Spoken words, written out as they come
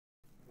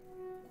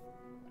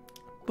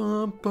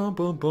Bum bum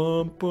bum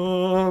bum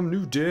bum.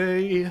 New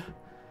day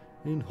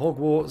in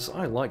Hogwarts.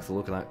 I like the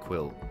look of that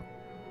quilt.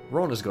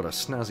 Ron has got a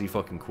snazzy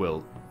fucking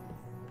quilt.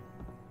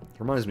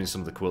 Reminds me of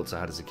some of the quilts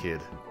I had as a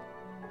kid.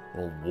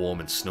 All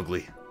warm and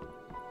snuggly.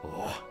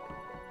 Oh.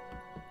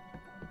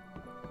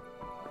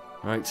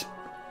 Right.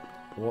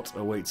 What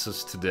awaits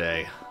us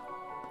today?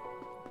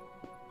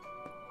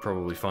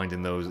 Probably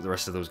finding the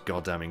rest of those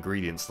goddamn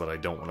ingredients that I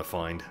don't want to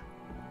find.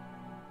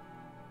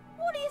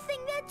 What do you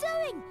think they're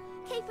doing?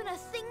 Keeping a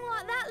thing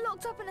like that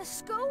locked up in a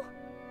school?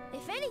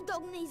 If any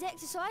dog needs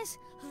exercise,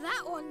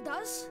 that one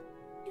does.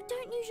 You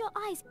don't use your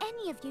eyes,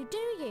 any of you, do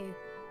you?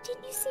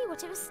 Didn't you see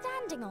what it was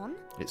standing on?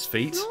 Its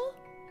feet? Floor?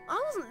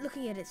 I wasn't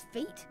looking at its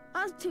feet.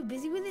 I was too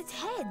busy with its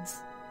heads.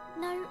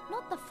 No,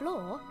 not the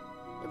floor.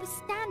 It was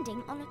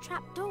standing on a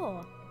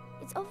trapdoor.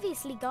 It's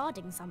obviously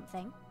guarding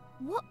something.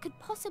 What could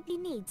possibly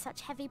need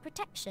such heavy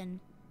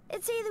protection?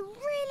 It's either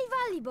really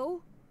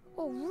valuable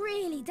or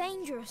really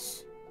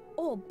dangerous.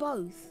 Or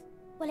both.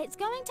 Well, it's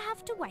going to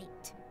have to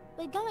wait.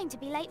 We're going to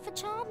be late for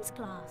Charms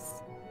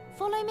class.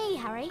 Follow me,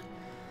 Harry.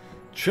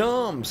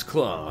 Charms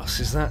class.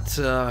 Is that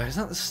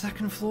the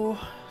second floor?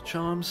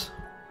 Charms?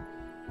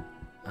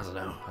 I don't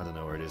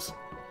know where it is.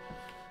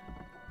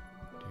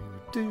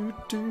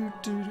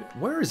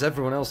 Where is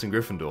everyone else in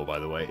Gryffindor, by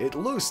the way? It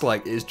looks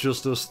like it's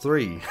just us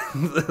three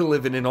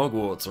living in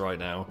Hogwarts right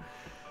now.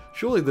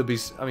 Surely there'd be,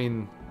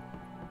 surely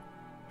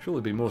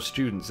there'd be more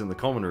students in the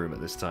common room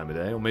at this time of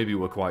day, or maybe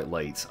we're quite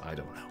late. I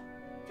don't know.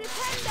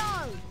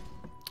 Flipendo!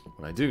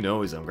 What I do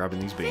know is I'm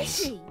grabbing these beans.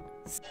 Fishy!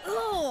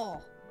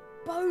 Oh!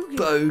 Bogey!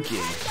 Bogey!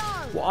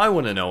 Flipendo! What I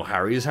want to know,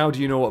 Harry, is how do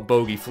you know what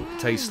bogey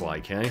tastes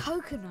like, eh?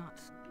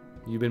 Coconut.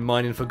 You've been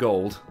mining for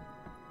gold?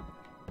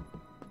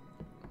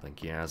 I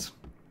think he has.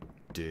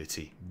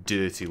 Dirty,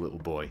 dirty little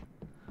boy.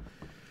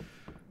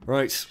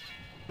 Right.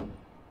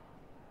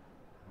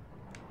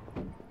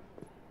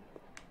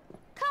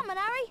 Come on,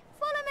 Harry,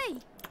 follow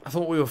me. I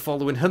thought we were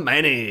following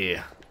Hermione.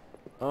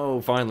 Oh,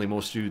 finally,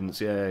 more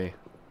students, yay.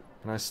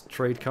 Can I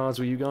trade cards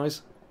with you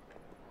guys?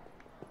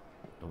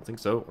 Don't think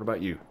so. What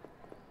about you?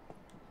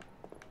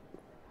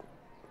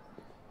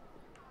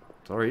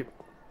 Sorry.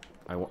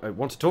 I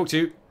want to talk to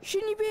you.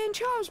 Shouldn't you be in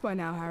charms by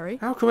now, Harry?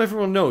 How come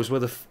everyone knows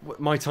where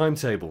my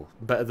timetable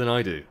better than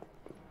I do?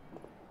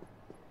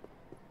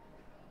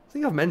 I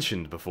think I've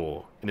mentioned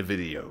before in a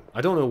video.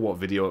 I don't know what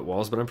video it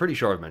was, but I'm pretty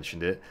sure I've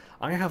mentioned it.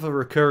 I have a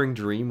recurring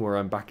dream where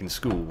I'm back in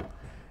school,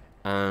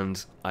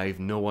 and I have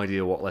no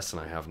idea what lesson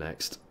I have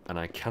next, and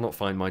I cannot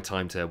find my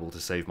timetable to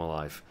save my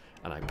life,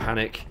 and I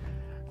panic,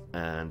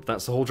 and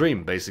that's the whole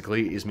dream,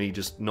 basically, is me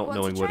just not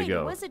knowing where to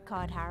go. Want to trade a wizard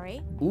card, Harry?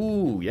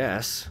 Ooh,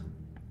 yes.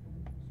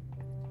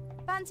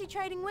 Fancy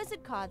trading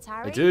wizard cards,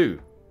 Harry? I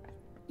do.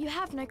 You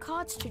have no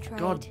cards to trade.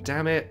 God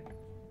damn it.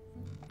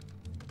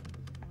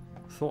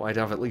 Thought I'd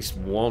have at least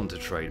one to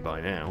trade by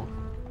now.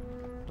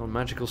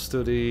 Non-magical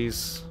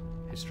studies,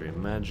 history of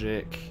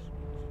magic.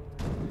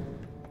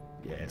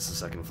 Yeah, it's the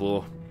second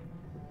floor.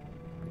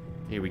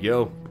 Here we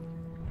go.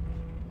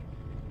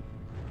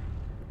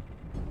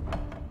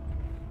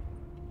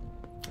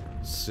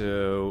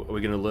 So, are we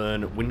going to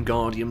learn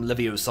Wingardium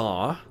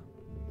Leviosa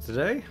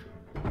today?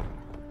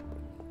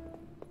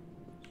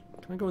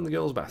 Can I go in the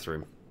girls'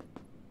 bathroom?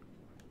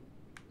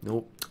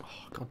 Nope.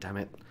 Oh, God damn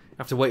it. I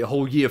have to wait a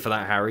whole year for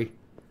that, Harry.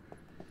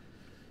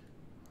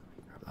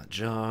 Grab that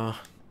jar.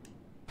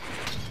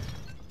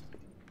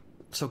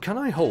 So can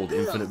I hold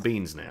infinite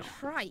beans now?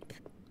 Tripe.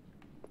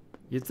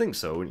 You'd think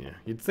so, wouldn't you?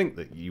 You'd think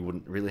that you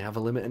wouldn't really have a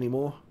limit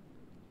anymore.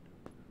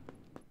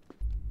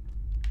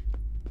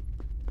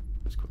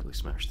 Let's quickly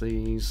smash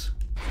these.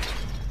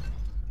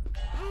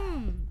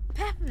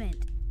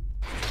 Peppermint.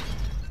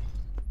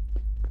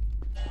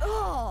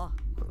 Oh!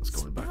 Let's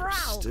go back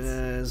Sprouts.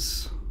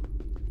 upstairs.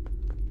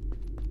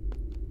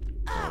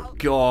 Oh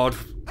God,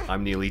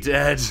 I'm nearly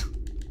dead.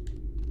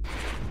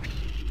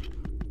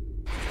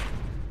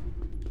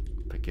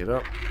 Pick it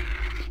up.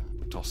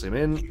 Toss him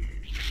in.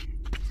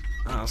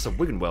 Ah, that's a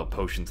Wiggenweld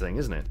potion thing,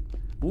 isn't it?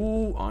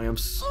 Ooh, oh,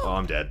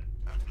 I'm dead.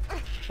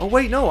 Oh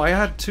wait, no, I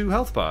had 2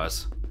 health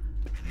bars.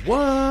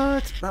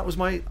 What? That was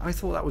I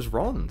thought that was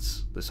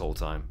Ron's this whole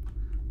time.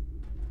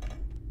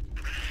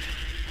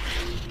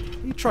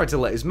 He tried to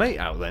let his mate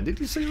out then, did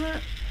you see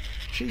that?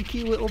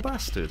 Cheeky little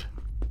bastard.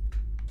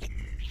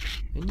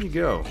 In you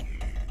go.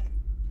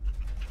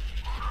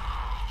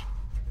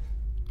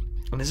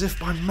 And as if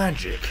by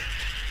magic,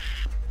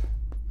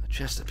 a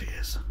chest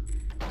appears.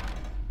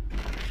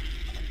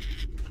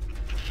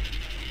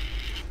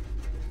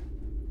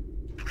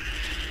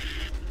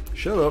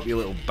 Shut up, you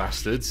little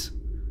bastards.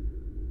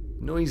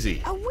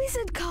 Noisy. A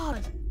wizard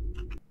card.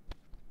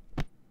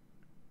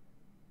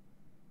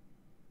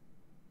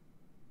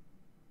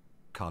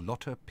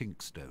 Carlotta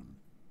Pinkstone,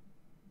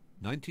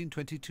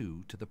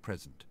 1922 to the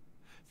present.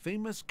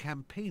 Famous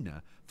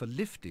campaigner for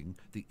lifting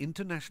the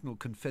International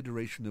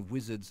Confederation of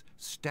Wizards'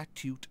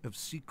 Statute of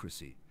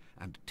Secrecy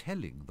and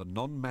telling the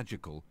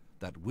non-magical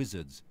that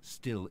wizards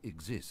still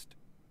exist.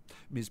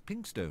 Miss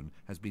Pinkstone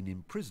has been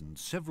imprisoned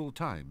several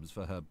times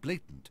for her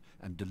blatant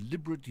and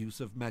deliberate use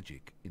of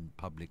magic in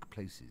public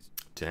places.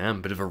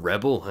 Damn, bit of a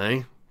rebel,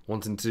 eh?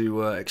 Wanting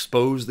to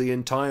expose the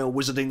entire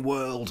wizarding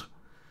world.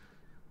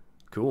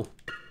 Cool.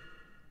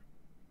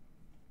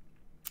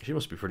 She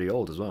must be pretty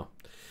old as well.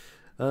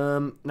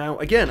 Now,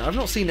 again, I've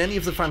not seen any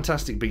of the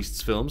Fantastic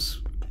Beasts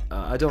films.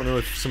 I don't know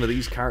if some of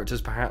these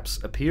characters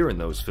perhaps appear in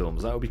those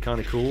films. That would be kind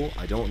of cool.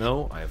 I don't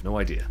know. I have no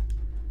idea.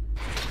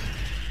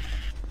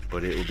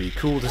 But it would be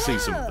cool to see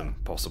some of them,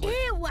 possibly.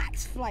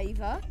 Earwax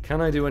flavour.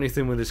 Can I do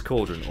anything with this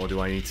cauldron, or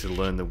do I need to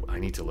learn the... I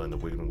need to learn the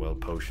Wiggling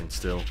World potion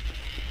still.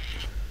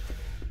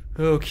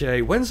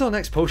 Okay, when's our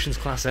next potions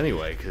class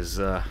anyway? Because,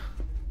 yeah,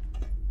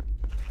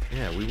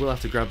 we will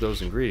have to grab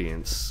those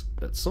ingredients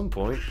at some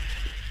point.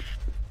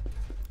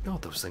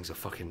 God, those things are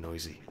fucking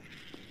noisy.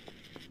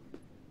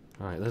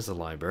 Alright, there's the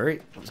library.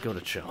 Let's go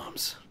to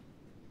Charms.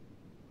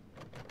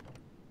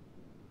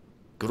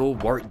 Good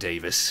old Warwick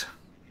Davis.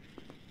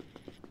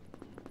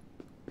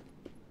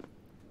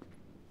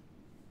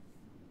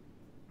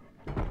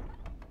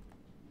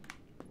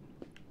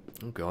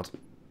 Oh god.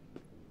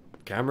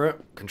 Camera,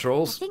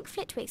 controls. I think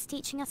Flitwick's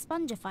teaching us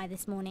Spongify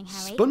this morning,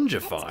 Harry.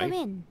 Spongify? Let's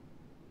go in.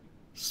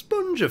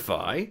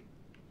 Spongify?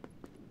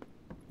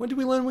 When did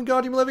we learn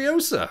Wingardium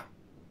Leviosa?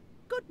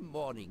 Good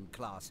morning,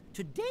 class.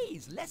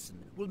 Today's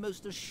lesson will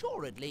most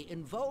assuredly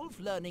involve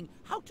learning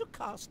how to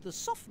cast the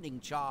softening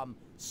charm,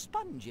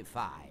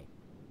 Spongify.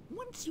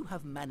 Once you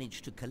have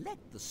managed to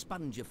collect the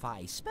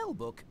Spongify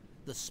spellbook,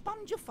 the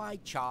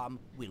Spongify charm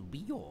will be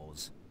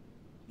yours.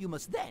 You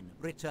must then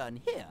return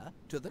here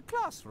to the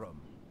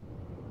classroom.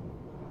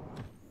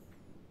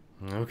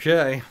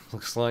 Okay,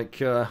 looks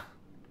like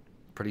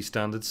pretty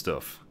standard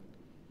stuff.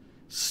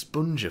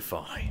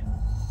 Spongify.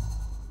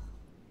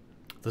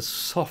 The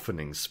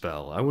softening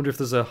spell. I wonder if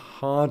there's a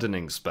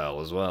hardening spell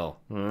as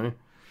well.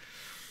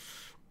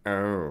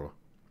 Oh.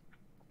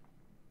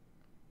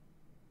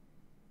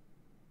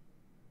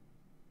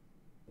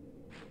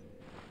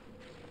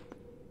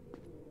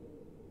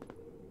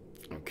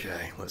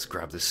 Okay, let's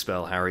grab this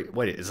spell, Harry.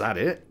 Wait, is that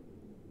it?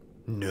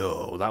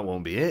 No, that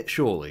won't be it,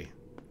 surely.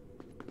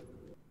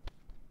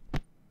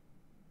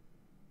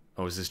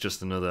 Oh, is this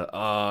just another...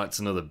 Ah, it's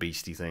another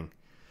beastie thing.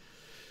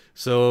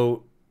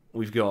 So,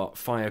 we've got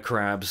fire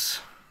crabs.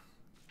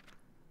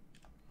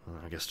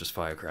 I guess just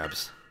fire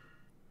crabs.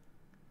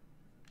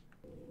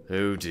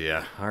 Oh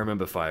dear, I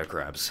remember fire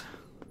crabs.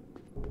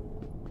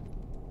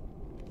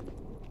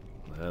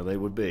 There they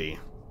would be.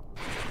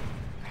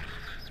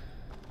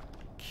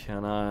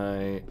 Can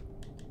I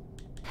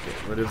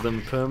get rid of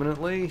them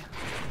permanently?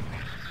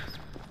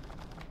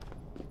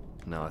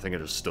 No, I think I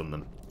just stun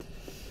them.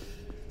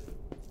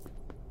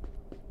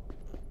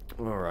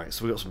 Alright,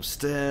 so we got some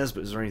stairs,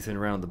 but is there anything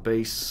around the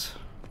base?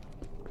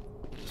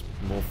 Just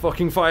more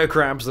fucking fire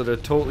crabs that are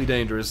totally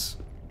dangerous.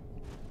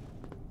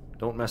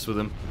 Don't mess with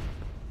them.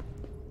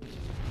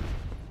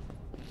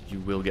 You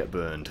will get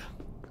burned.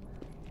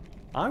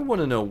 I want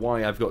to know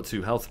why I've got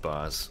 2 health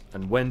bars,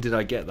 and when did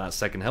I get that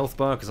second health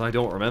bar, because I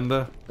don't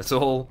remember at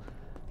all.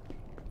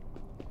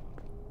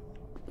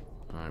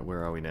 Alright,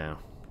 where are we now?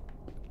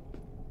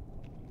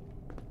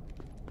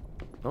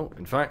 Oh,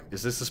 in fact,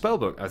 is this the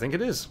spellbook? I think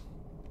it is.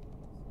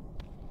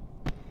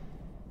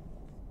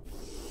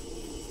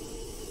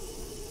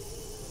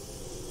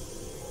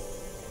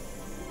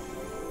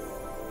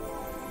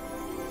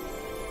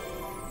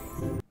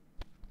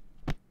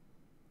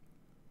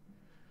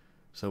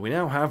 So we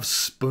now have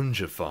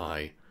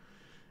Spongify.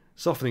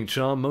 Softening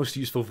charm, most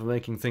useful for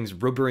making things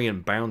rubbery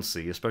and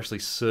bouncy, especially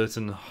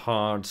certain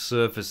hard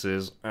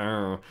surfaces.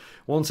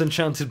 Once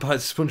enchanted by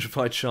the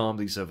Spongify charm,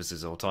 these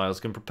surfaces or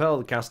tiles can propel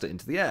the caster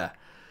into the air.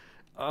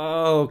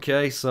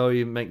 Okay, so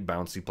you make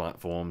bouncy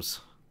platforms.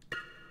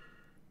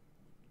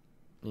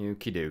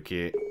 Okie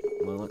dokie.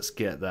 Well, let's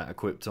get that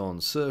equipped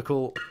on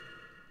Circle.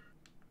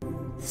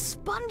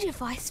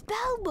 Spongify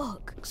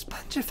spellbook.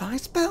 Spongify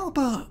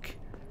spellbook!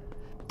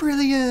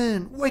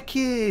 Brilliant!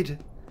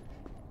 Wicked!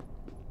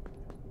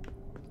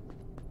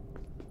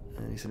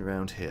 Anything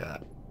around here?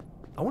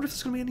 I wonder if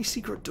there's going to be any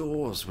secret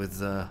doors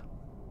with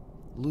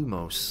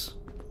Lumos.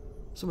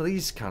 Some of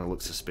these kind of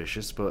look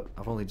suspicious, but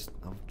I've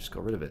just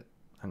got rid of it.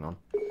 Hang on.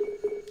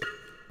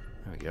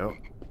 There we go.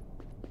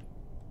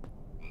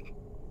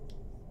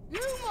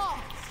 Lumos!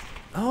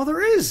 Oh, there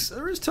is!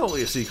 There is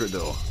totally a secret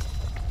door.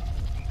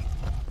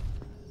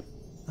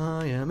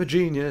 I am a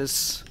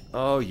genius.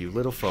 Oh, you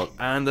little fuck.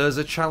 And there's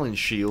a challenge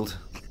shield.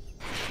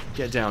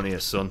 Get down here,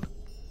 son.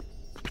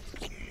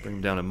 Bring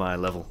him down to my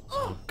level.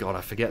 Oh god,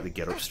 I forget to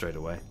get up straight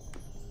away.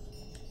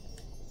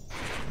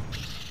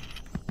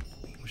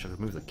 Wish I could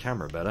move the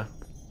camera better.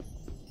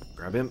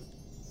 Grab him.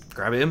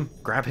 Grab him.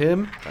 Grab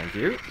him. Thank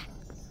you.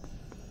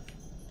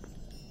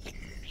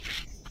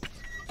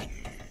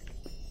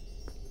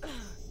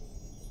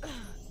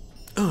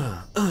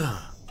 A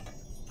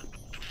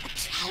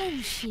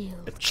challenge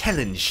shield. A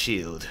challenge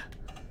shield.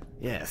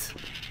 Yes.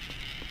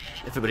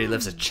 Everybody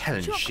loves a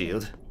challenge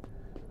shield.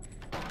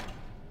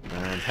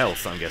 And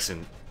health, I'm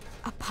guessing.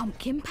 A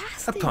pumpkin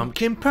pasty. A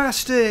pumpkin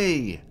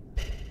pasty!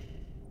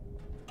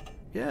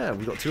 Yeah,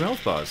 we've got 2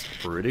 health bars.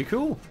 Pretty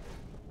cool.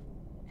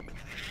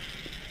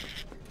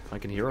 I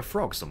can hear a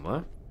frog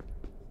somewhere.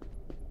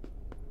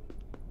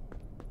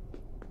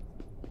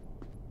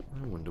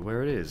 I wonder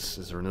where it is.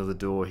 Is there another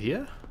door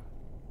here?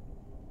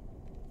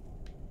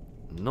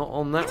 Not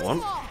on that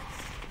one.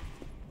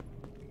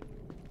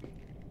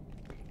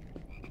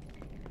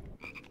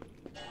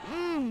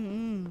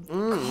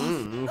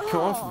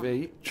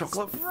 Coffee.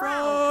 Chocolate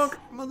frog.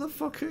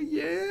 Motherfucker,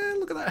 yeah.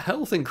 Look at that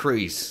health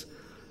increase.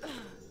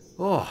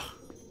 Oh.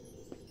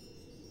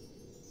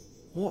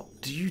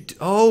 What do you do?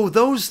 Oh,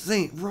 those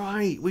things.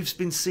 Right. We've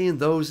been seeing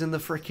those in the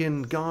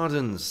frickin'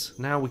 gardens.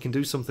 Now we can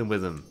do something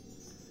with them.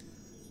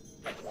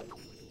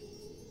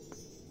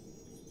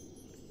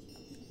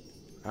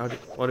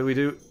 What do we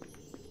do?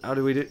 How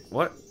do we do?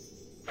 What?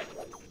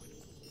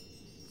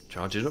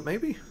 Charge it up,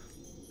 maybe?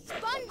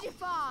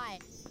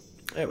 Spongify!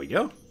 There we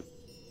go.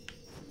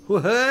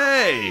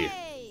 Whoa-hey!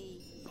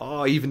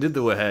 Oh, I even did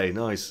the whoa-hey.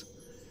 Nice.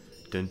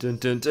 Dun dun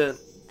dun dun.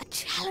 A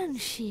challenge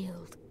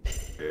shield.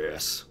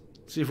 Yes.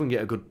 See if we can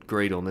get a good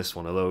grade on this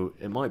one, although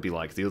it might be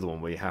like the other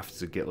one where you have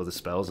to get other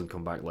spells and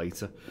come back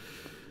later.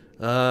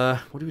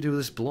 What do we do with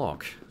this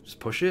block? Just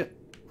push it?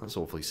 That's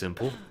awfully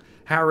simple.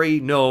 Harry,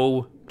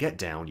 no! Get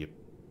down, you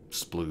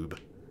sploob.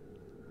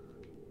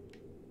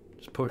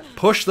 Just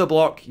push the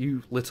block,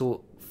 you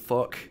little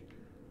fuck.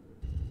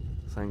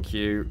 Thank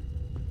you.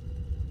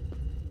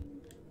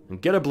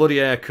 And get a bloody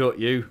haircut,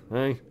 you,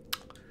 eh?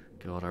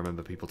 God, I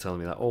remember people telling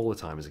me that all the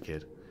time as a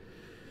kid.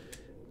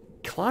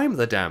 Climb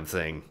the damn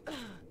thing.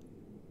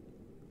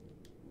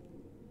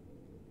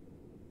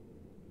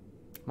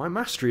 My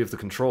mastery of the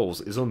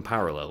controls is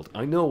unparalleled.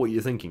 I know what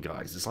you're thinking,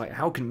 guys. It's like,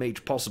 how can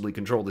Mage possibly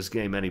control this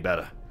game any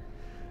better?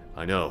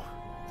 I know.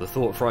 The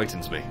thought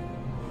frightens me.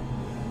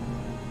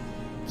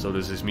 So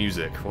does his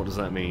music. What does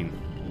that mean?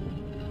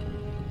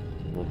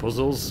 More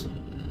puzzles?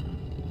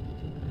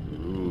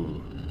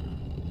 Ooh.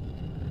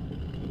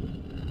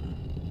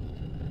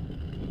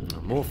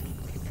 More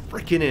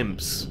frickin'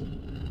 imps.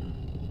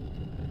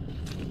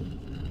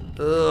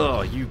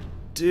 Ugh, you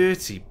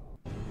dirty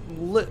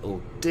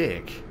little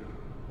dick.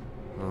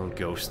 Oh,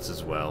 ghosts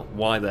as well.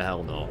 Why the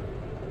hell not?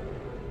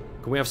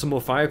 Can we have some more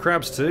fire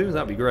crabs too?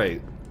 That'd be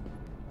great.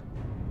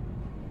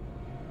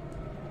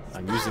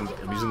 I'm using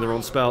the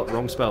wrong spell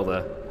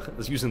there. I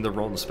was using the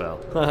wrong spell.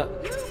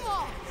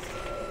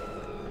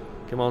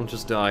 Come on,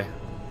 just die.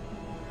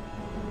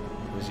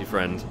 Where's your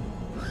friend?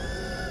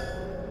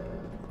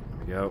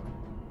 There we go.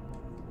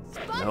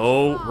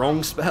 No,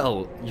 wrong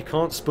spell. You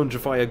can't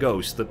spongify a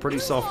ghost. They're pretty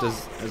soft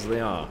as they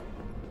are.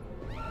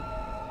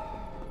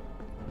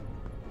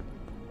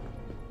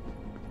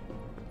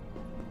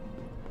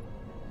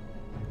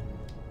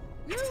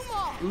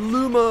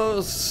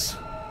 Lumos!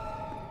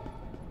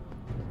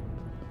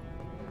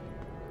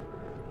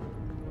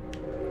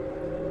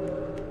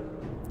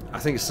 I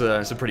think it's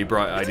a pretty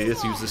bright idea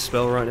to use this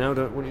spell right now,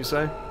 wouldn't you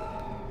say?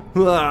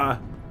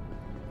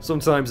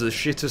 Sometimes the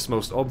shittest,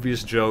 most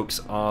obvious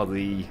jokes are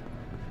the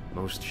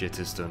most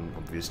shittest and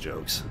obvious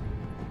jokes.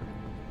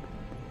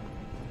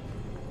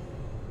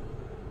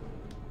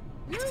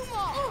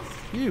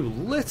 You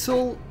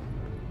little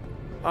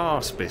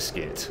arse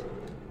biscuit.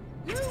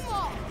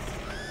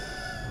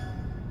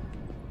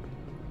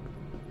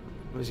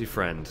 Where's your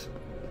friend?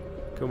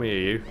 Come here,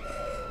 you.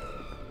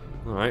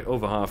 Alright,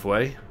 over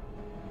halfway.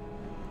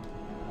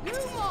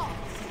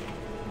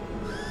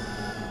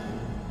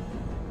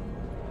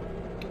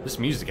 This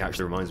music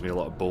actually reminds me a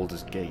lot of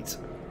Baldur's Gate.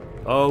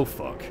 Oh,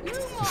 fuck.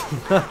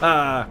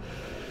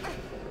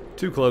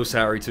 Too close,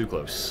 Harry, too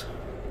close.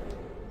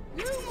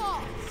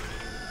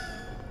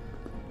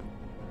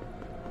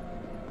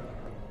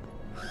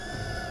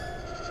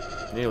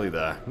 Nearly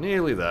there,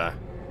 nearly there.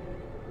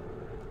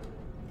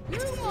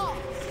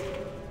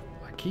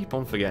 I keep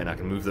on forgetting I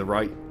can move the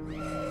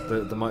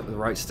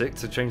right stick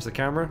to change the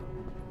camera.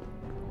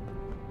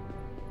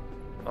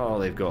 Oh,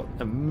 they've got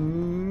a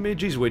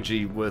midgie's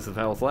widgie worth of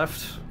health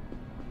left.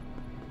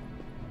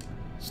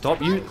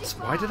 Stop you!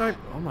 Why did I?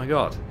 Oh my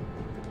god!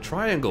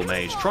 Triangle,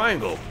 mage,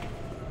 triangle.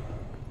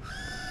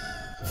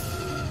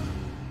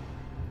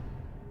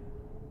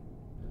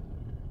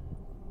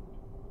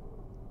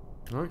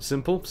 All right,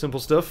 simple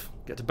stuff.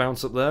 Get to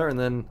bounce up there, and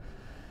then,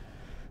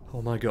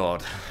 oh my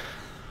god,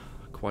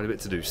 quite a bit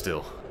to do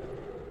still.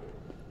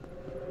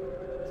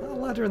 Is that a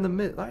ladder in the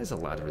mid? That is a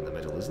ladder in the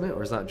middle, isn't it?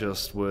 Or is that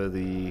just where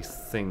the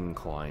thing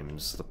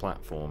climbs, the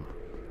platform?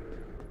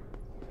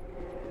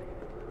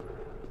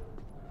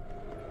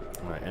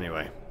 Right.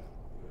 Anyway,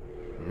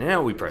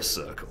 now we press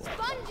circle.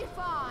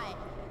 Spongify!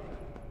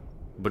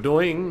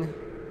 Badoing!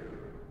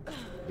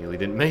 Nearly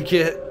didn't make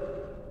it.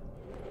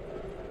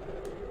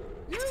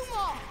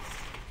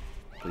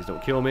 Please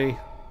don't kill me.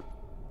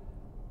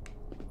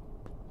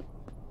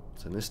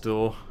 What's in this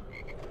door?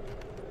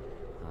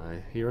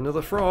 I hear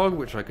another frog,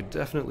 which I could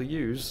definitely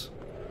use.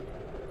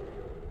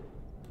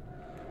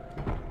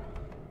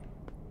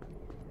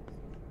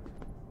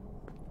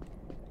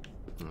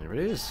 There it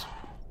is.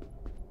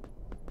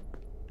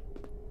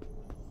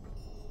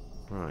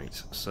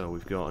 Right, so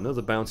we've got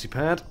another bouncy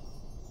pad.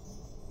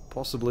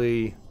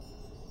 possibly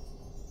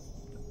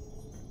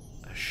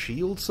a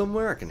shield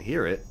somewhere? I can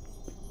hear it.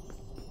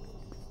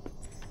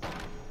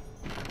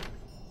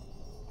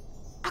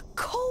 A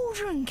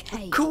cauldron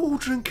cake.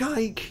 Cauldron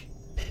cake!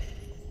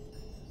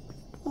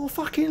 I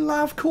fucking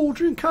love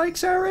cauldron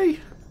cakes, Harry!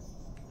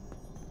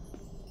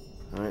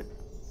 Alright,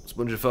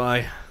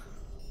 Spongify.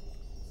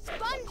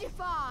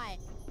 Spongify.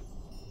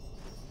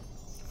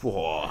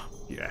 Whoa,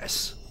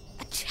 yes.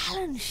 A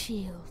challenge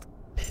shield.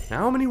 Now,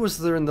 how many was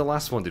there in the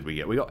last one did we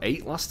get? We got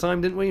 8 last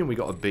time, didn't we? And we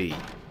got a B.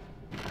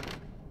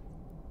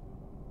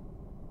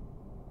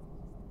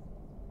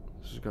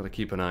 Just got to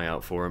keep an eye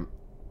out for him.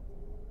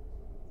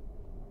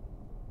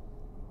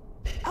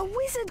 A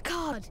wizard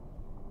card.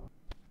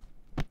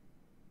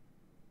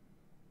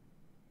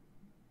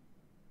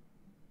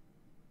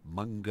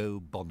 Mungo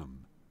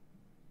Bonham,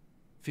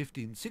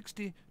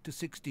 1560 to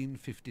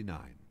 1659.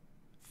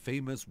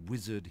 Famous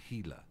wizard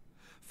healer.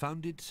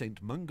 Founded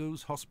St.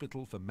 Mungo's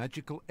Hospital for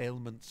Magical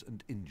Ailments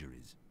and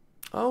Injuries.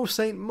 Oh,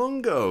 St.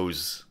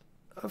 Mungo's.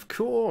 Of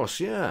course,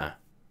 yeah.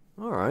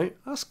 Alright,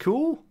 that's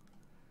cool.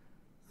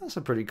 That's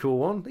a pretty cool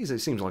one. He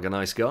seems like a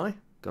nice guy.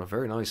 Got a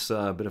very nice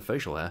bit of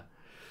facial hair.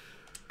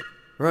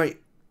 Right.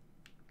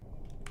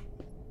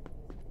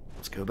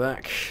 Let's go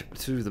back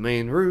to the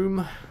main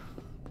room.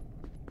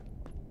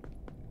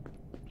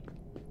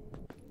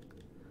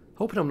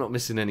 Hoping I'm not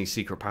missing any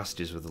secret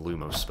passages with the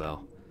Lumos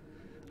spell.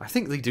 I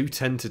think they do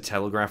tend to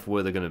telegraph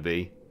where they're going to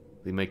be.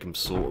 They make them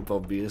sort of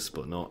obvious,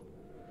 but not.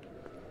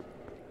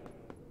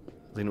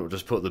 They don't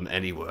just put them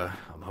anywhere,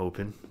 I'm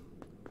hoping.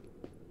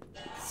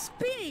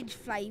 Spinach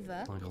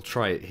flavour. Like, I'll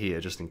try it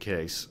here just in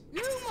case.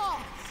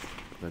 Lumos.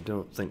 I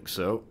don't think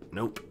so.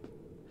 Nope.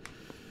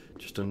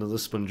 Just another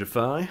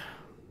Spongify.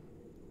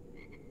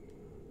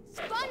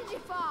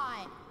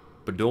 Spongify.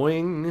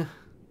 Badoing.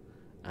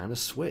 And a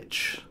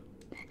switch.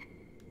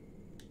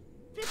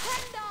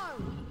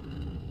 Flipendo.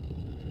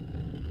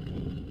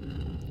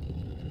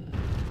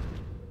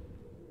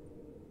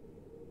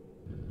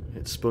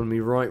 It spun me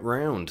right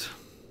round.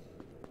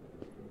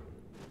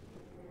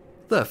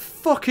 The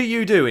fuck are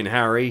you doing,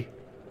 Harry?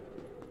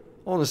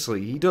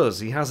 Honestly, he does.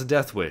 He has a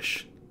death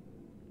wish.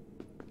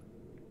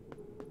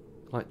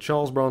 Like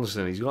Charles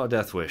Bronson, he's got a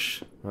death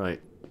wish.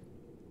 Right.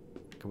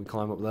 Can we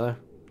climb up there?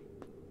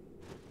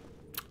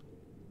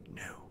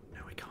 No,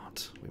 we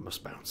can't. We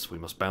must bounce. We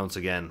must bounce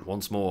again.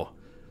 Once more.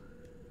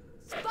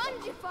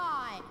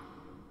 Spongify.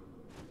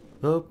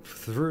 Up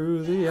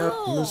through the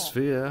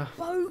atmosphere.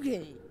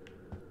 Bogey.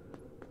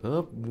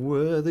 Up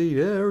where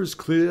the air is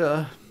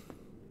clear.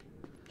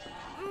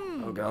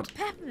 Oh god.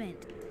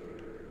 Peppermint.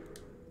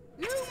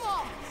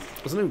 Lumos.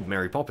 There's a new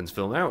Mary Poppins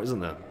film out, isn't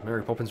there?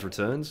 Mary Poppins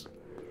Returns.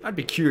 I'd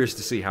be curious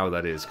to see how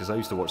that is, because I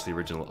used to watch the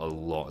original a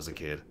lot as a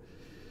kid.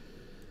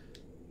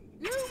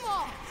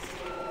 Lumos.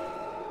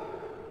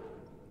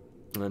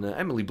 And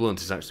Emily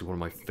Blunt is actually one of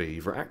my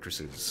favourite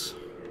actresses.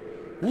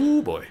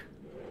 Ooh boy.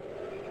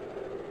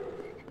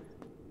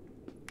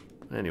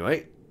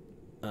 Anyway.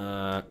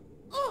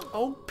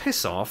 Oh,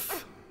 piss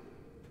off.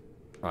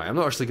 Right, I'm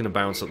not actually going to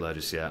bounce up there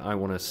just yet. I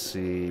want to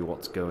see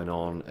what's going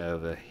on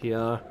over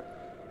here.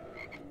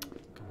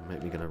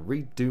 Maybe going to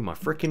redo my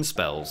frickin'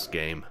 spells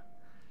game.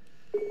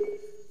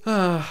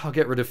 I'll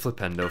get rid of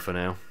Flipendo for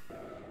now.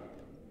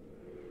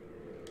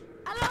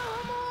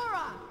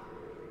 Alohomora.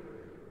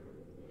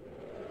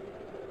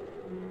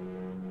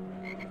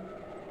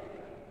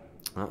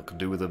 That could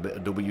do with a bit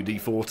of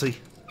WD-40.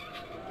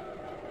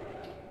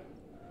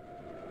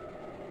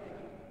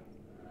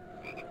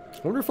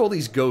 I wonder if all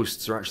these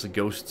ghosts are actually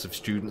ghosts of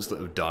students that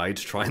have died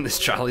trying this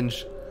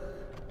challenge.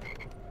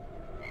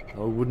 I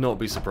would not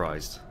be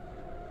surprised.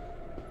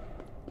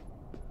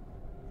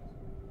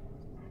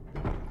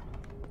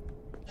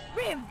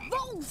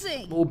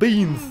 Revolting. More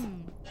beans!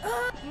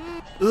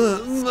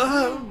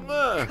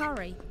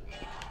 Curry.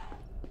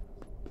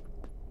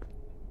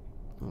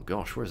 Oh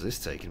gosh, where's this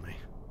taking me?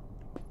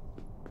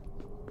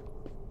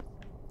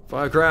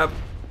 Fire crab!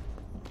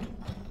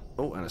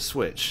 Oh, and a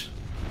switch.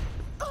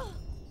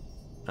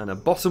 And a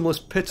bottomless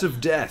pit of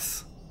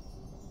death.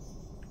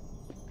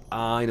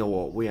 I know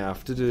what we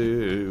have to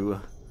do.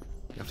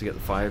 We have to get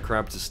the fire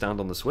crab to stand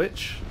on the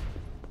switch.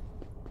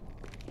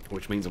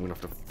 Which means I'm going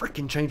to have to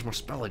frickin' change my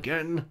spell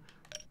again.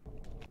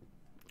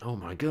 Oh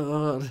my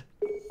god.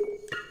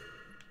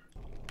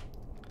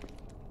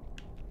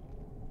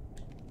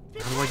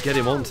 How do I get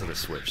him onto the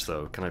switch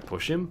though? Can I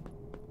push him?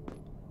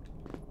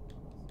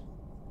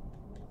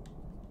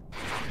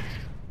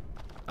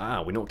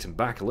 Ah, we knocked him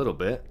back a little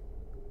bit.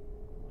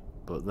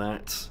 But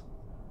that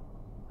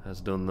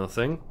has done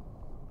nothing.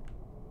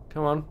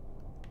 Come on.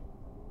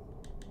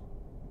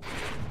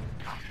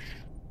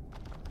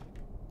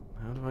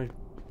 How do I...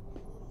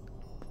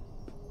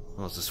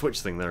 Oh, there's a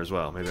switch thing there as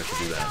well. Maybe I should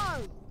do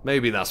that.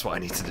 Maybe that's what I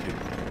need to do.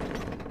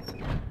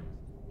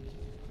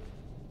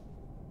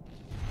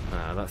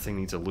 Ah, that thing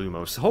needs a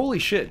Lumos. Holy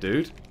shit,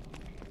 dude!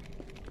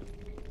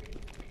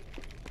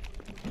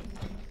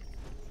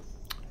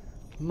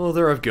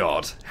 Mother of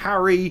God.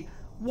 Harry,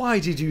 why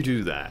did you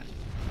do that?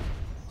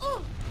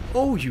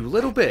 Oh, you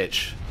little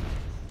bitch.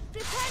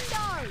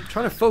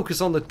 trying to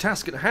focus on the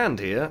task at hand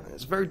here.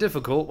 It's very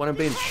difficult when I'm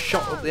being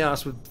shot up the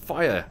ass with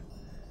fire.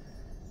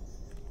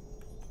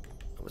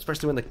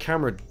 Especially when the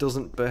camera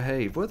doesn't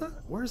behave.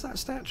 Where is that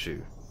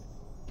statue?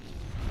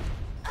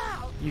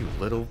 You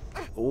little...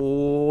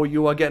 Oh,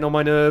 you are getting on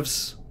my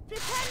nerves.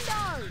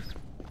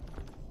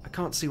 I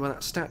can't see where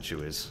that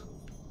statue is.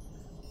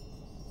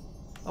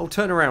 Oh,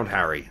 turn around,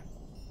 Harry.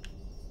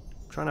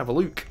 Try and have a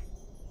look.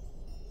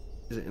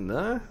 Is it in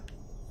there?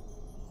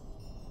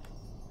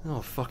 Oh,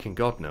 fucking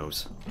God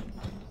knows.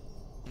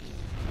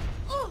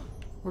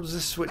 What does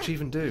this switch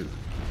even do?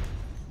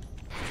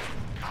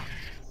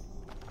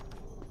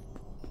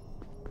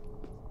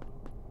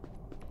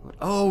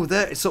 Oh,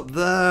 there, it's up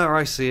there.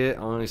 I see it.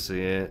 I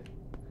see it.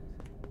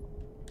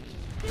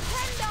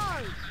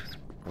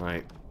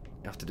 Right.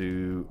 You have to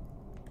do...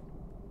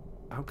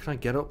 How can I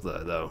get up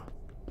there, though?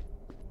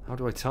 How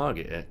do I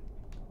target it?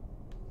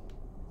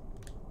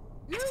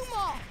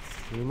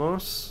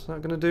 Lumos? Is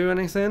that going to do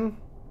anything?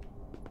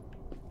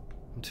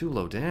 I'm too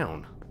low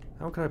down.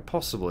 How can I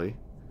possibly...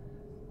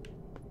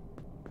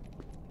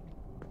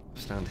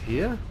 stand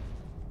here?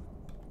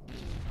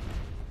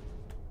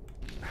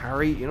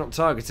 Harry, you're not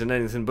targeting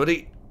anything,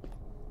 buddy.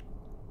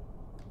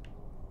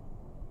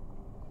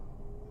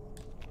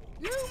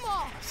 Lumos!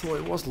 I thought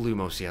it was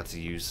Lumos you had to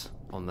use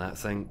on that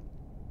thing.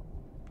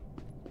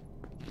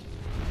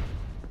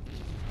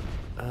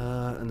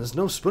 And there's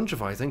no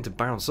Spongify thing to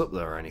bounce up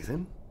there or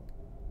anything.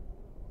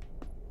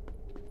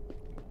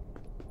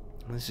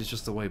 And this is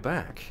just the way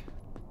back.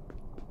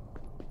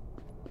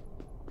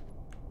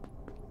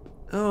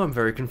 Oh, I'm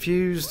very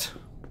confused.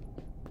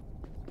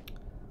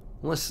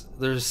 Unless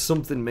there's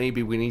something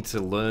maybe we need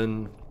to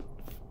learn.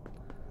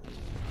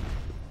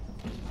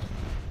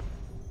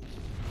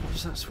 What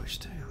does that switch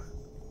do?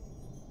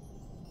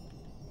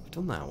 I've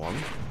done that one.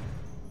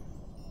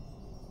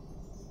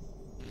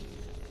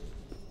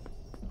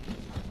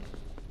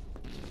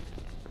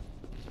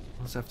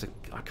 Let's have to...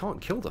 I can't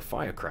kill the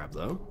fire crab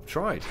though. I've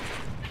tried.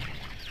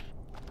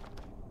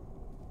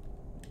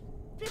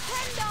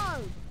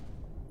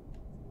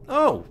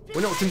 Oh!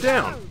 We knocked him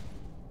down!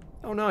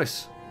 Oh,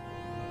 nice.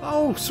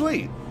 Oh,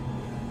 sweet!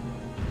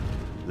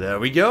 There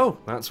we go.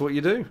 That's what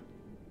you do.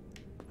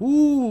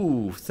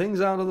 Ooh,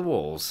 things out of the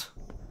walls.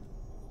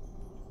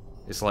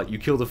 It's like, you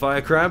kill the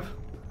fire crab,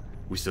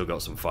 we still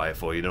got some fire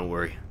for you, don't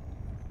worry.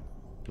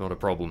 Not a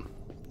problem.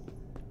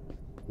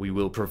 We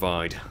will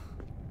provide.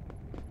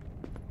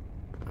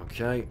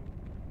 Okay.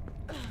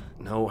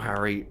 No,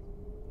 Harry.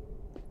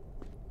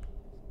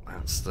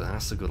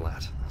 That's a good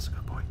lad. That's a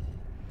good boy.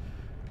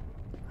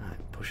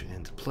 Alright, push it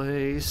into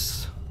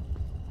place.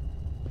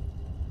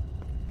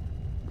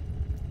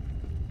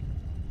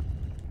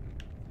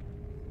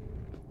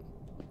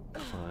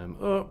 Climb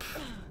up.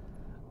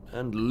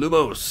 And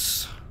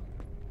Lumos.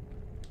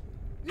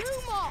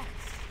 Lumos!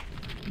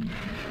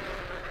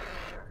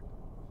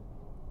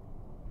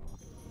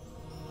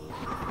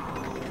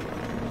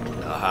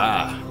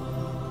 Aha!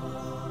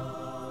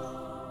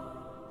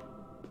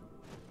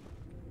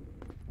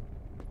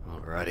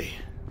 Alrighty.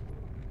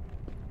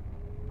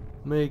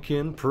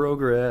 Making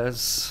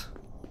progress.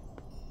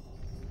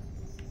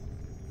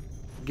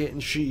 Getting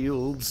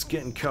shields,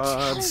 getting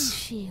cards.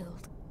 Shield.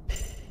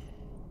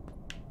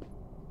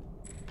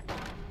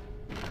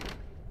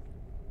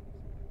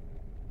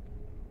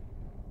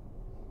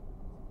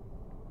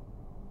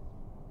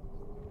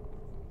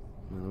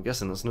 I'm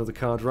guessing that's another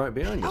card right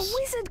behind us. A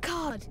wizard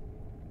card!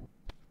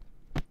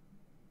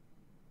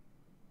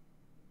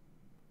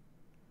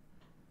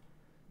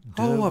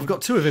 Oh, I've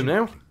got two of him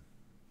now.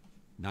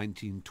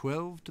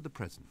 1912 to the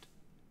present.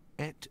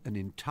 Ate an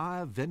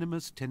entire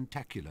venomous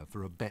tentacula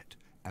for a bet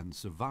and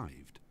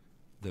survived,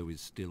 though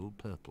is still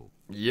purple.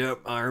 Yep,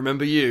 I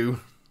remember you.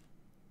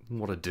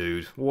 What a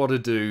dude. What a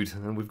dude.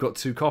 And we've got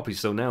two copies,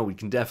 so now we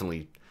can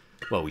definitely...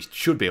 Well, we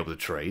should be able to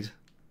trade.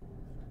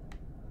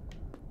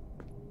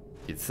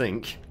 You'd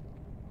think.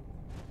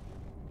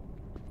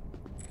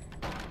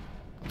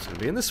 It's going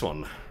to be in this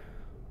one.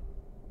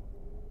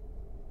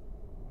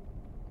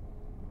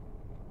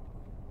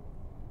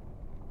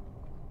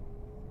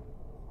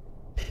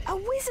 A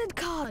wizard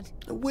card!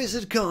 A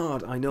wizard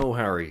card! I know,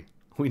 Harry.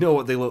 We know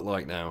what they look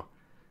like now.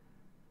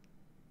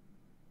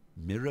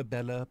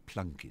 Mirabella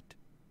Plunkett.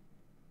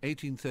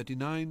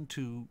 1839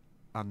 to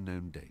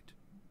unknown date.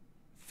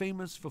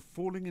 Famous for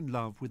falling in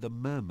love with a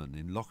merman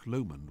in Loch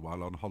Lomond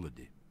while on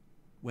holiday.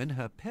 When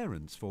her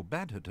parents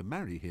forbade her to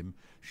marry him,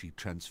 she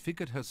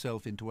transfigured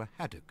herself into a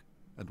haddock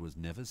and was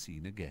never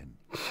seen again.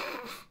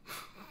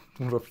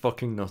 What a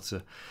fucking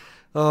nutter.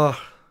 Oh.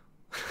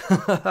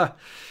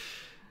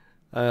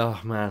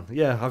 Oh, man.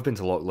 Yeah, I've been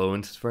to Loch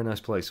Lomond. It's a very nice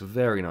place. A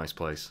very nice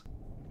place.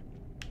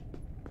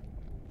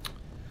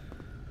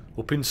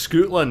 Up in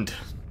Scotland.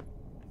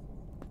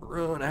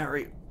 Run,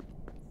 Harry.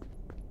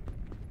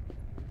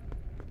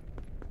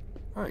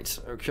 Right,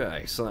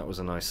 okay. So that was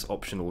a nice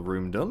optional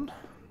room done.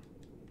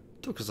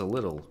 Took us a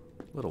little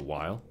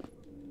while.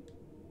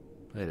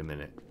 Wait a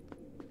minute.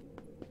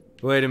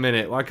 Wait a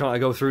minute. Why can't I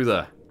go through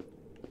there?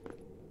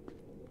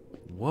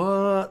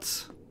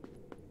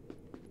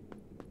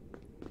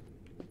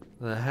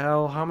 The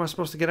hell? How am I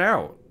supposed to get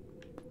out?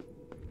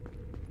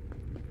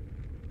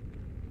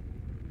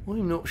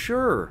 I'm not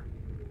sure.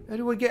 How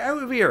do I get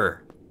out of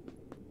here?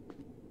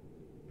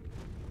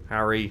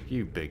 Harry,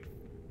 you big...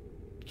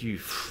 You...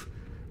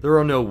 There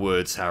are no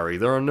words, Harry.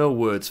 There are no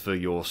words for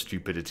your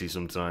stupidity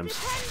sometimes.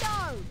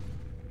 Nintendo!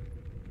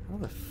 How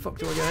the fuck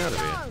do I get out of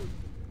here?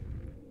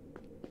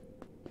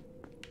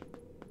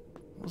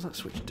 What does that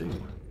switch do?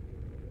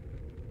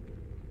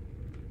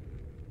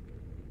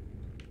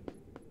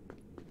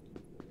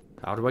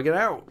 How do I get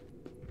out?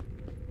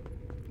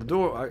 The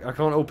door... I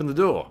can't open the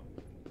door.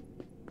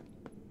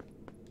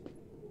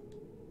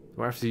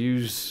 Do I have to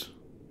use...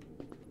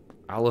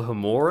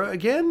 Alohomora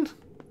again?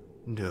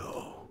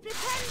 No.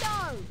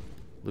 Nintendo!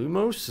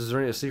 Lumos? Is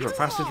there a secret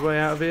passageway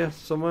out of here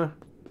somewhere?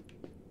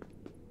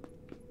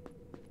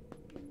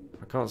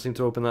 I can't seem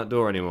to open that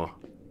door anymore.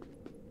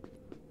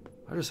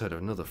 I just heard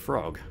another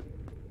frog.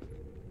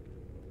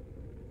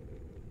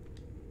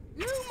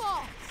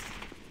 Lumos!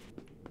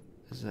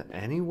 Is there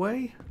any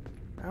way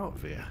out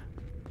of here?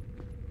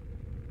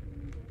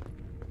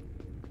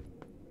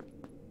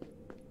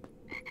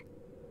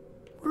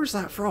 Where's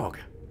that frog?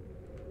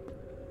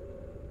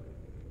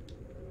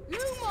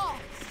 Lumos!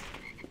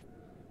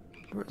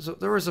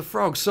 There is a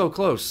frog so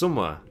close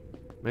somewhere.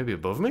 Maybe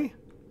above me?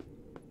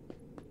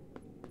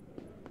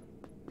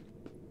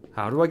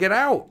 How do I get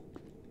out?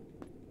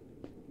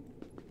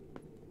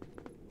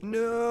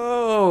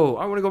 No!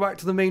 I want to go back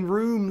to the main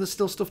room. There's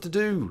still stuff to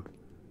do.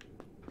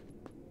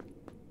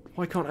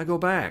 Why can't I go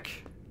back?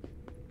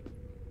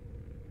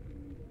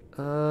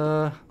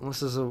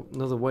 Unless there's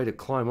another way to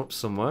climb up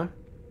somewhere.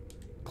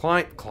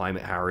 Climb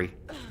it, Harry.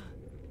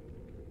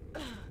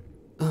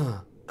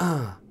 Let's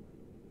have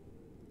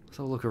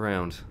a look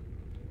around.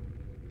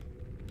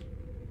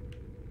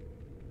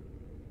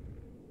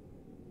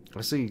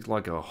 I see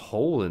like a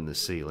hole in the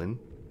ceiling.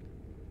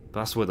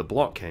 That's where the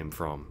block came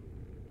from.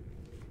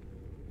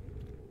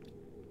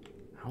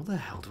 How the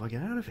hell do I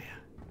get out of here?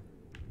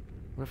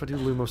 What if I do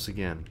Lumos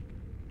again?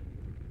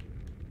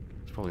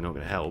 It's probably not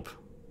going to help.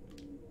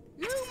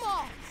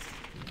 Lumos!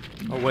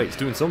 Oh wait, it's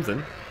doing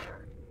something.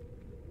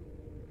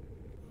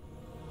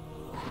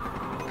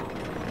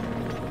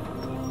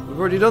 We've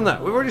already done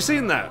that. We've already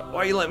seen that. Why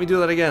are you letting me do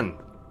that again?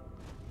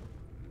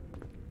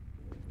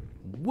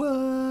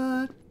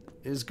 What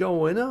is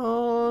going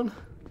on?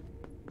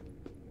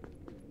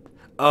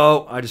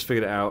 Oh, I just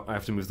figured it out. I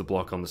have to move the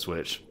block on the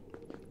switch.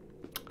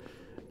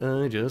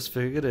 I just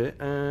figured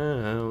it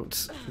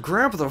out.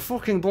 Grab the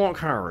fucking block,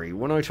 Harry,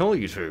 when I tell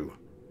you to.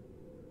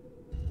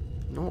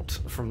 Not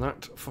from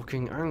that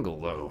fucking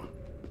angle, though.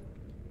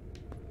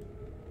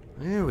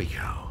 There we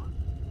go.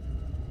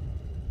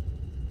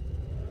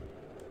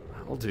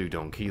 That'll do,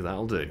 donkey,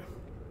 that'll do.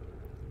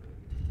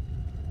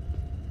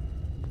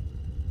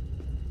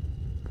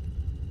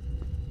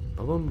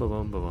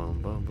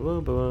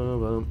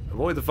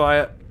 Avoid the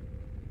fire!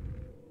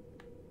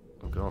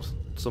 Oh god,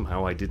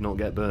 somehow I did not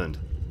get burned.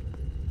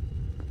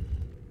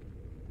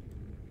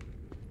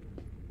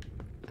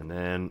 And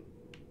then...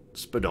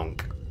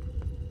 Spadonk.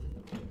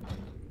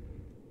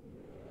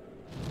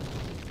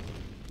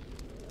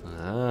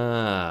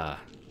 Ah.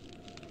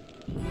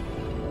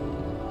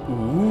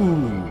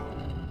 Ooh.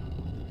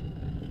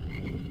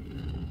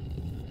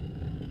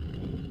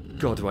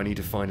 God, do I need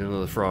to find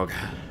another frog.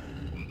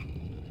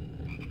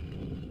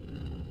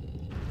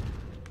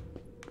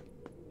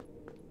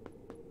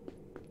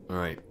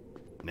 Alright.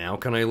 Now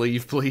can I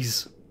leave,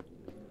 please?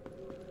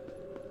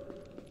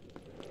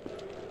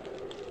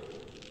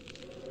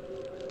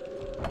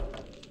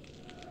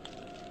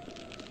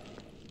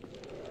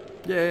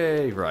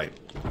 Yay, right.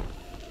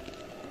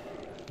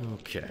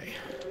 Okay.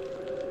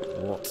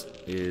 What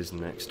is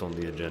next on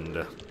the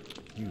agenda?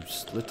 You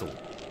little...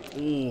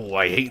 Ooh,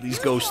 I hate these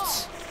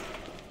ghosts.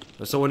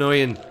 They're so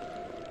annoying.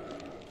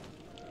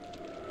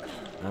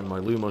 And my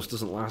Lumos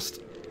doesn't last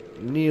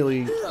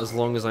nearly as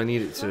long as I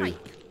need it to.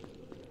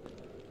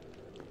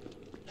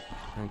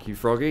 Thank you,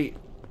 Froggy.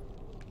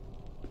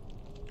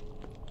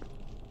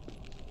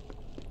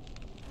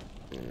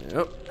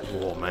 Yep.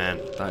 Oh man,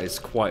 that is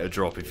quite a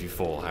drop if you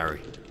fall,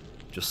 Harry.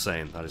 Just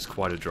saying, that is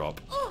quite a drop.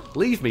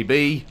 Leave me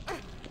be!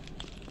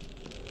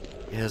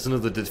 Yeah, there's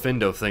another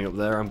Defendo thing up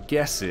there. I'm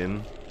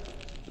guessing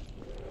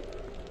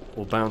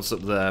we'll bounce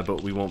up there,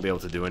 but we won't be able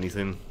to do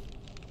anything.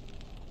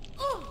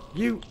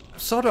 You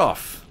sod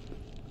off!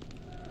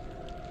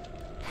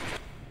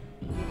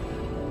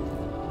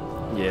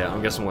 Yeah,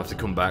 I'm guessing we'll have to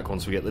come back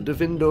once we get the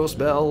Defendo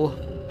spell.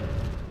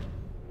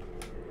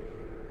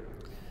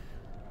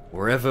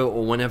 Wherever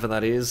or whenever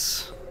that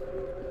is.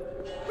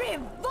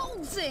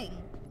 Revolting!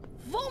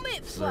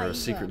 Vomit Is there a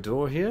secret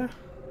door here?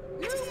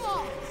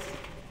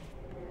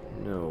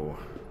 No.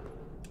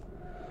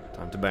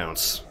 Time to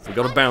bounce. We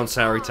gotta bounce,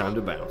 Harry. Time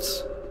to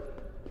bounce.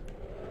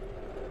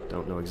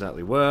 Don't know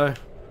exactly where.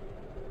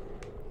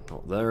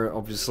 Not there,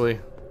 obviously.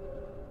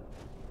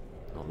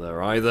 Not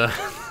there either.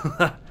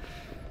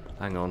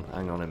 hang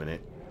on a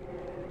minute.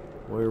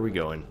 Where are we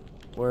going?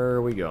 Where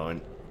are we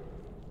going?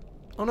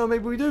 Oh no,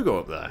 maybe we do go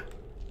up there.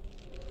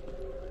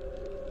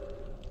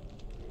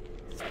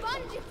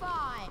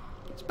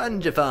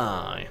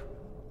 Spongify.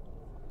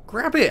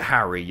 Grab it,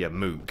 Harry, you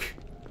mook.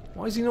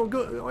 Why is he not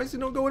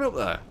going up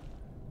there?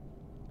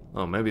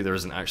 Oh, maybe there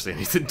isn't actually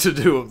anything to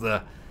do up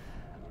there.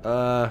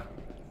 I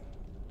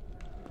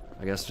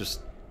guess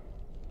just...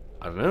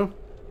 I don't know.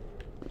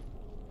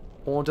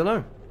 Or I don't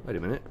know. Wait a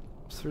minute.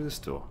 What's through this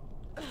door?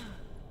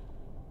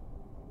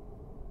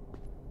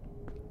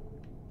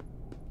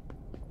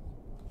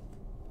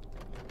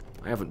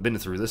 I haven't been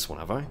through this one,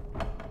 have I?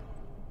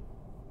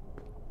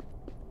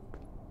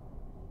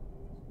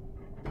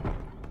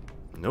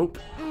 Nope.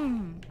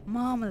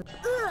 Marmalade.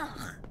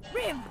 Ugh!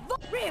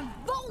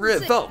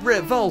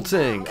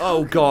 Revolting!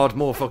 Oh god,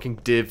 more fucking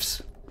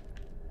divs.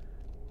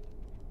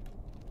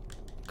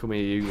 Come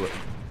here, you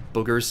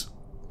buggers.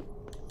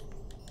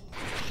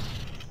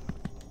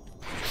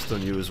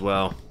 Stun you as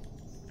well.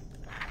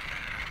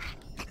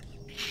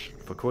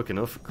 If we're quick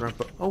enough, grab...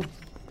 Oh,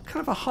 what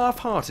kind of a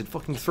half-hearted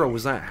fucking throw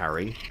was that,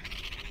 Harry?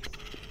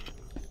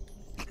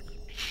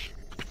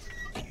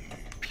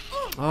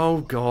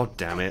 Oh god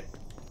damn it.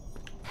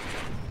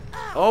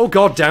 Oh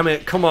god damn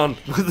it, come on.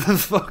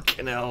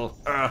 Fucking hell.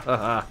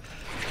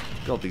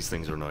 God, these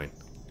things are annoying.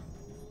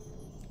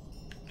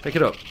 Pick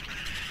it up.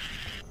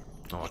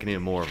 Oh, I can hear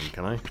more of them,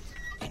 can I?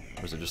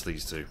 Or is it just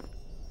these two?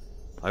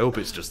 I hope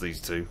it's just these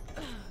two.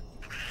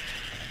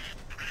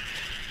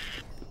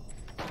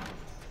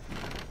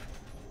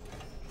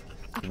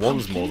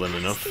 One's more than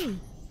enough.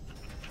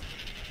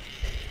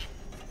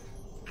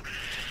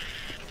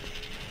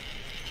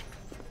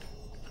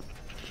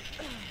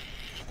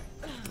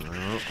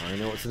 Oh, I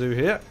know what to do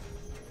here.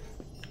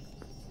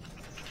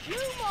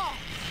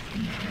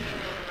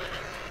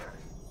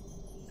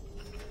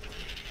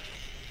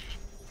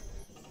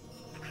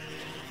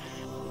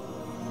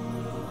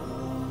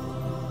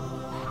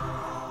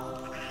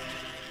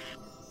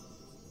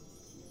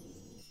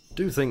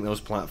 Do think those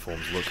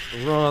platforms look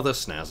rather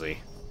snazzy.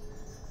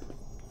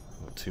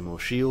 Got 2 more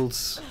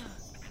shields.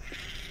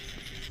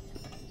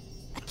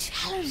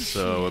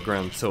 So a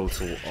grand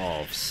total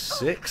of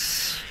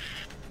 6.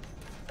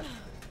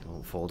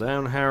 Don't fall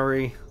down,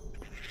 Harry.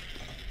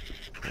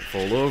 Don't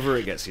fall over,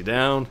 it gets you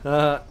down.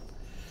 A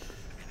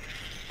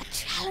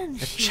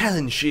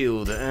challenge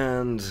shield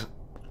and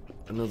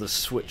another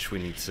switch we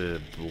need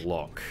to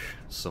block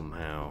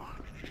somehow.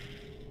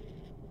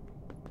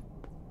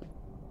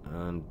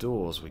 And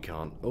doors we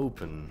can't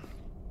open.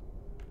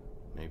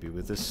 Maybe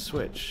with this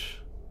switch.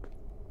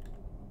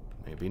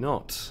 Maybe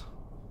not.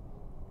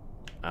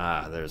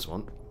 Ah, there's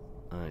one.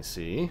 I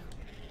see.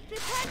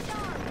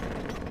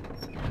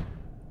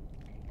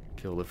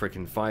 Kill the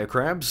frickin' fire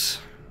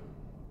crabs.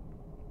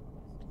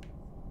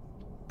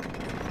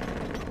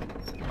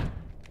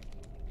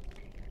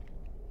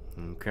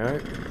 Okay.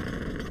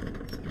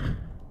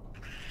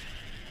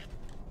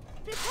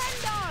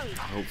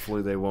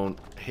 Hopefully they won't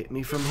hit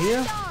me from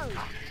here.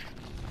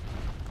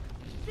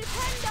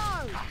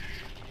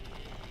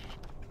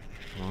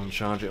 Come on,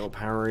 charge it up,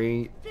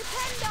 Harry.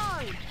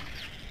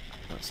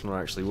 That's not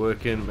actually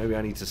working. Maybe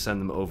I need to send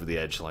them over the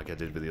edge like I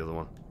did with the other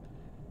one.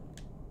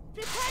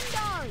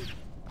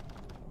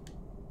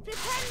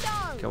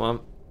 Come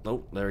on.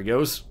 Oh, there he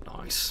goes.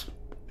 Nice.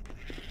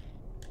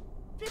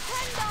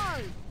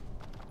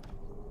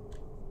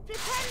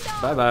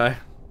 Bye-bye.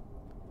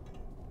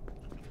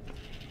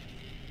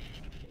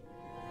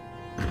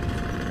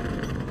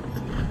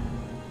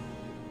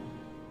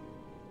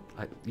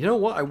 You know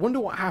what? I wonder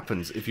what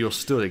happens if you're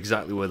stood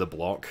exactly where the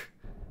block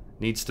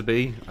needs to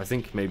be. I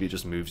think maybe it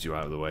just moves you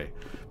out of the way.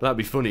 But that'd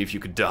be funny if you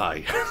could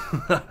die.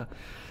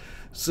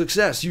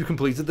 Success! You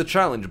completed the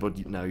challenge,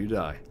 but now you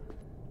die.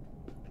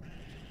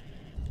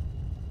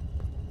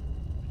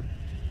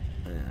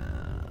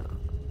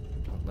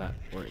 Put that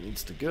where it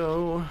needs to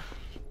go.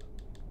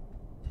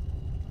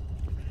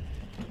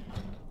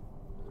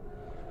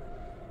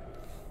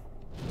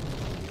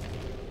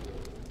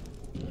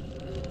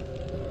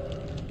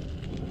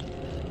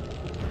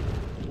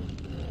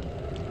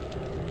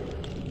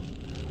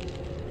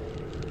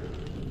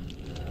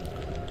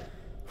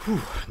 Whew,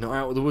 not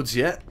out of the woods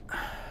yet.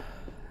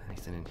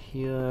 Anything in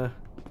here?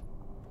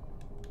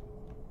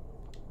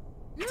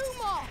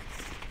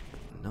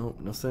 Nope,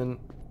 nothing.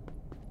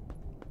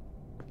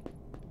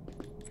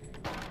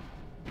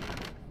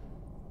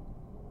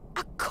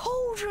 A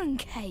cauldron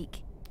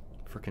cake.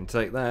 Frickin'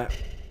 take that.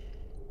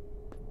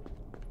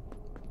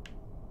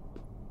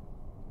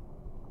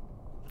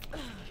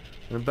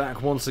 And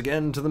back once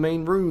again to the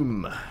main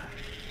room.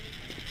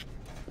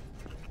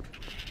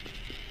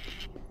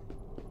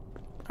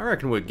 I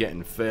reckon we're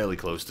getting fairly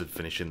close to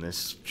finishing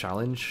this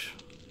challenge.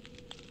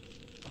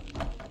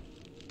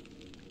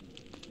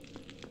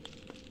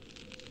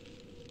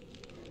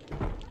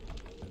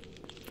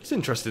 It's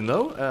interesting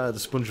though, the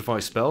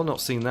Spongify spell,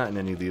 not seen that in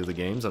any of the other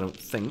games, I don't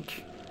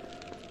think.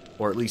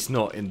 Or at least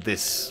not in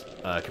this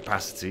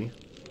capacity.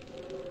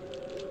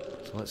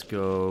 So let's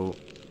go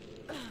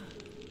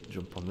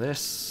jump on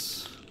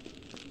this.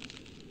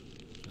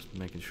 Just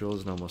making sure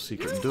there's no more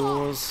secret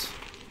doors.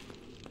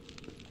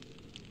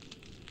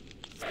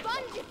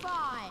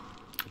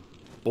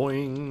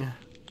 Boing!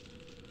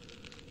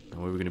 And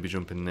where are we going to be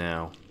jumping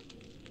now?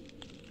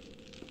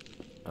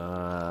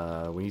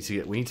 We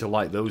need to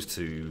light those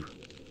 2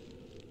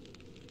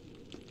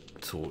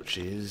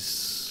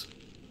 torches.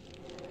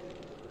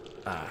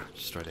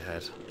 Straight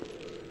ahead.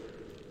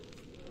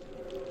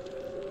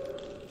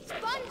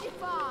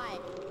 Spongify!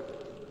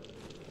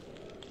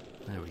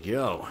 There we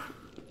go.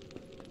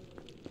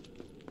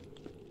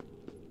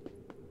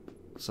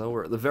 So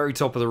we're at the very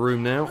top of the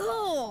room now.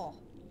 Oh,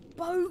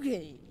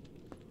 bogey!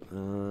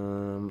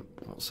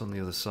 What's on the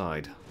other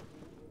side?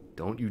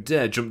 Don't you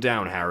dare jump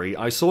down, Harry.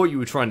 I saw what you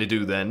were trying to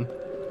do then.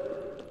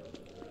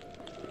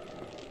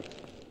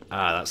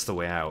 That's the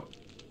way out.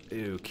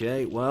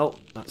 Okay, well,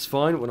 that's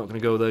fine. We're not going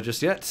to go there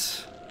just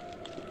yet.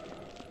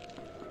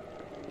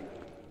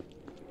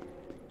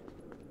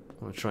 I'm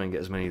going to try and get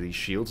as many of these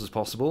shields as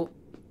possible.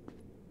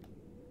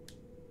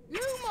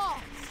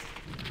 Lumos!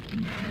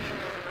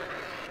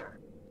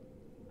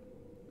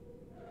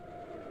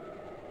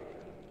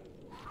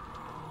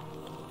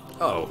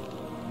 Oh.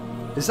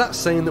 Is that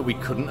saying that we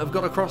couldn't have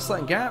got across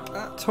that gap?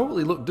 That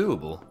totally looked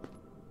doable.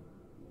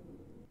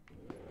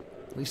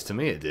 At least to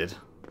me it did.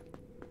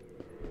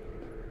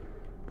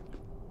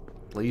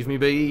 Leave me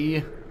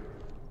be.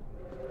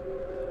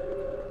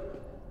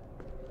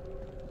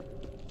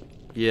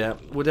 Yeah,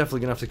 we're definitely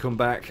going to have to come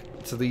back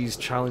to these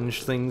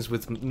challenge things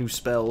with new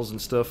spells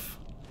and stuff.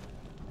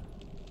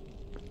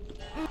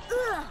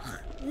 Ugh,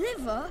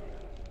 liver?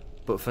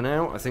 But for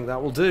now, I think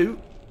that will do.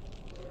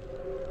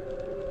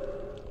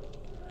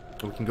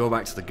 We can go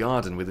back to the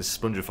garden with this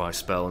Spongify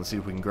spell and see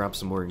if we can grab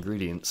some more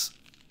ingredients.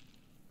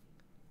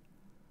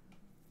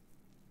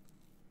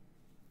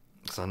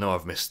 Because I know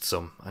I've missed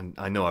some.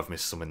 I know I've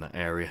missed some in that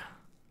area.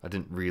 I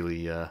didn't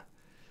really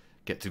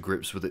get to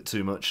grips with it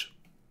too much.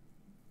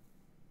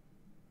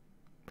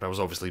 But I was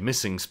obviously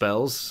missing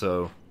spells,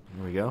 so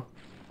there we go.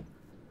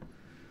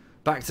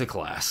 Back to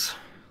class.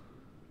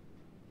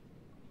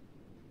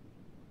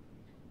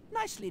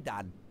 Nicely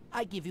done.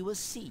 I give you a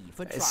C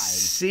for trying.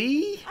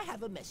 C? I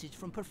have a message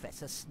from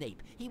Professor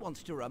Snape. He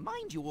wants to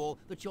remind you all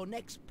that your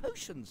next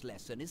potions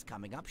lesson is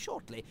coming up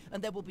shortly,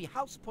 and there will be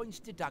house points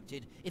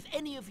deducted if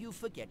any of you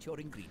forget your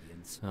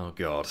ingredients. Oh,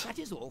 God. That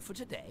is all for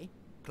today.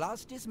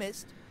 Class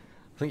dismissed.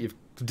 I think you've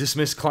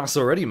dismissed class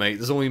already, mate.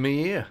 There's only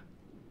me here.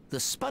 The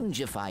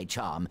Spongify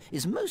charm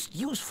is most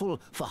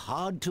useful for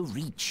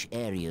hard-to-reach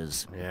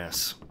areas.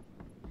 Yes.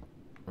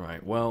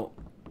 Right, well,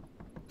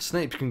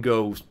 Snape can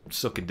go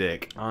suck a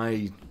dick.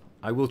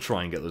 I will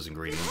try and get those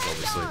ingredients,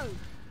 obviously.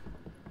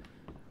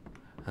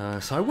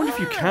 So I wonder if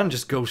you can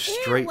just go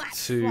straight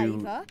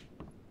to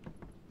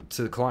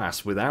the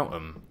class without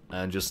them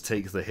and just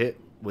take the hit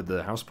with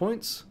the house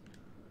points.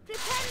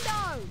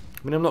 Flipendo!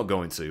 I mean, I'm not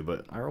going to,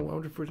 but I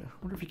wonder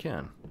if you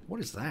can. What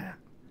is that?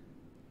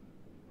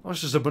 Oh,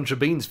 it's just a bunch of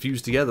beans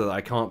fused together that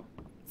I can't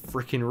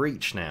frickin'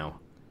 reach now.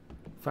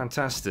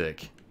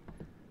 Fantastic.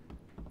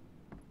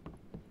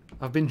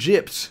 I've been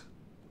gypped.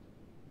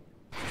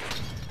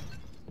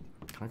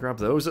 Can I grab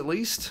those at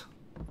least?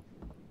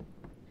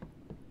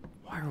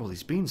 Why are all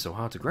these beans so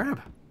hard to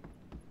grab?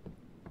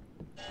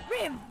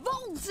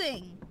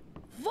 Revolting!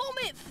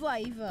 Vomit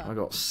flavour! I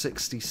got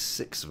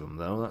 66 of them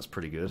though. That's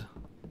pretty good.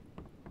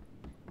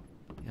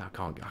 Yeah, I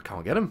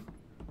can't get them.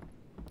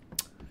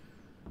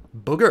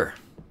 Bugger.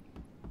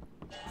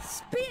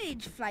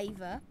 Spinach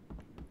flavour?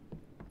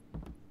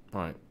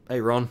 Right.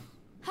 Hey, Ron.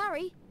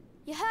 Harry,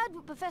 you heard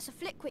what Professor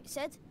Flitwick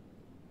said?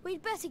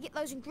 We'd better get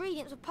those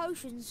ingredients of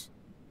potions.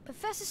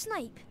 Professor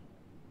Snape,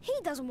 he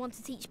doesn't want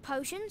to teach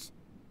potions.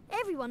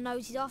 Everyone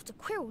knows he's after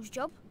Quirrell's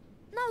job.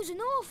 Knows an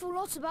awful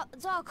lot about the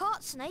dark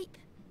arts, Snape.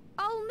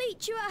 I'll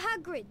meet you at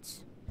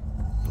Hagrid's.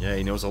 Yeah,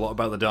 he knows a lot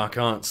about the dark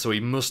arts, so he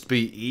must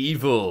be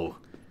evil.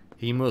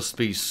 He must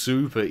be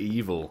super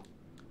evil.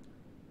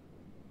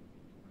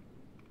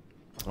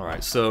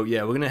 Alright, so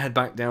yeah, we're going to head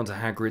back down to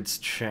Hagrid's,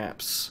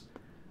 chaps.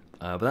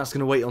 But that's going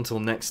to wait until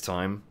next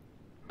time.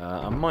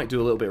 I might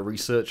do a little bit of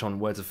research on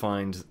where to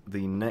find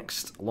the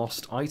next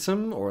lost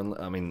item,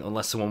 or I mean,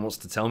 unless someone wants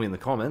to tell me in the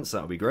comments,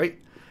 that would be great.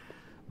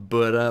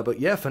 But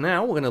yeah, for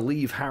now, we're going to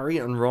leave Harry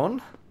and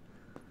Ron.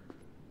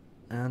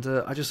 And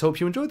I just hope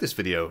you enjoyed this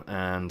video,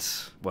 and,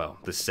 well,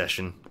 this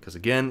session, because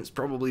again, it's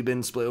probably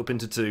been split up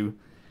into 2.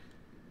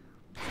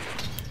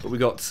 But we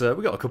got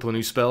a couple of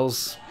new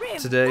spells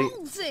today.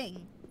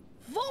 Revolting!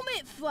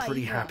 Vomit flavour!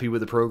 Pretty happy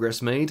with the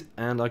progress made,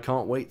 and I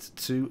can't wait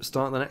to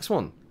start the next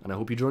one. And I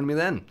hope you join me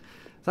then.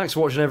 Thanks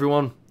for watching,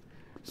 everyone.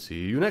 See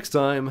you next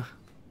time.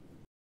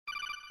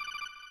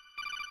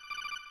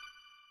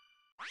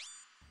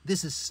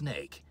 This is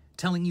Snake,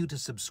 telling you to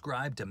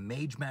subscribe to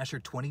Mage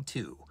Masher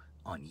 22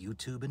 on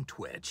YouTube and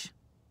Twitch.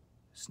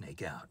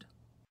 Snake out.